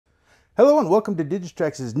Hello and welcome to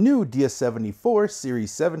Digitrax's new DS74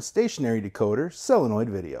 Series 7 stationary decoder solenoid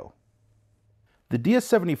video. The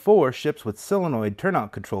DS74 ships with solenoid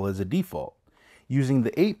turnout control as a default. Using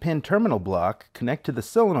the 8-pin terminal block, connect to the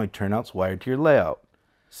solenoid turnouts wired to your layout.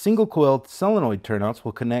 Single-coiled solenoid turnouts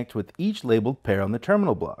will connect with each labeled pair on the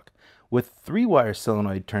terminal block, with 3-wire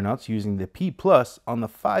solenoid turnouts using the P+ on the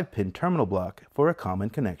 5-pin terminal block for a common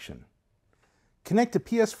connection. Connect a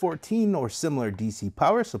PS14 or similar DC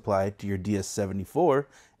power supply to your DS74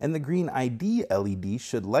 and the green ID LED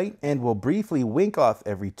should light and will briefly wink off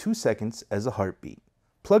every 2 seconds as a heartbeat.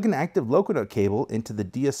 Plug an active LocoNet cable into the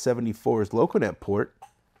DS74's LocoNet port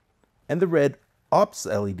and the red OPS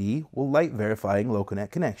LED will light verifying LocoNet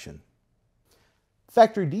connection.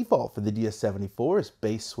 Factory default for the DS74 is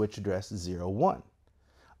base switch address 01.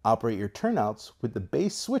 Operate your turnouts with the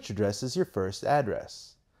base switch address as your first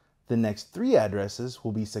address. The next 3 addresses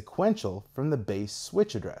will be sequential from the base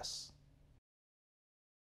switch address.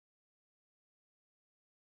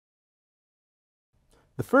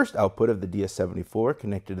 The first output of the DS74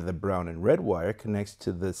 connected to the brown and red wire connects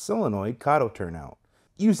to the solenoid Kato turnout,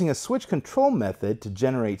 using a switch control method to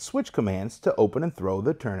generate switch commands to open and throw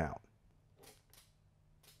the turnout.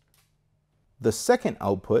 The second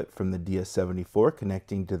output from the DS74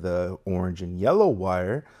 connecting to the orange and yellow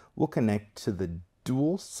wire will connect to the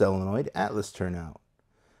dual solenoid Atlas turnout.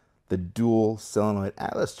 The dual solenoid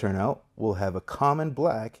Atlas turnout will have a common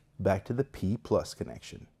black back to the P+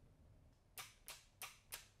 connection.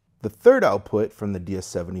 The third output from the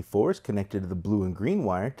DS74 is connected to the blue and green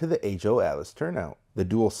wire to the HO Atlas turnout. The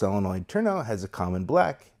dual solenoid turnout has a common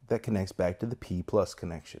black that connects back to the P+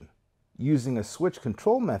 connection. Using a switch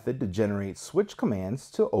control method to generate switch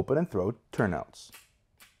commands to open and throw turnouts.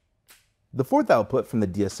 The fourth output from the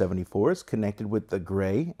DS74 is connected with the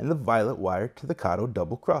gray and the violet wire to the Kato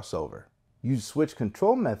double crossover. Use switch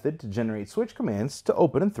control method to generate switch commands to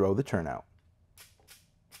open and throw the turnout.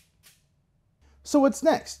 So what's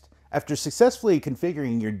next? After successfully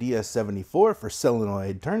configuring your DS74 for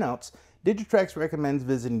solenoid turnouts, Digitrax recommends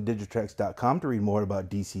visiting digitrax.com to read more about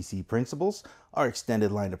DCC principles, our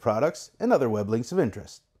extended line of products, and other web links of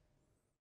interest.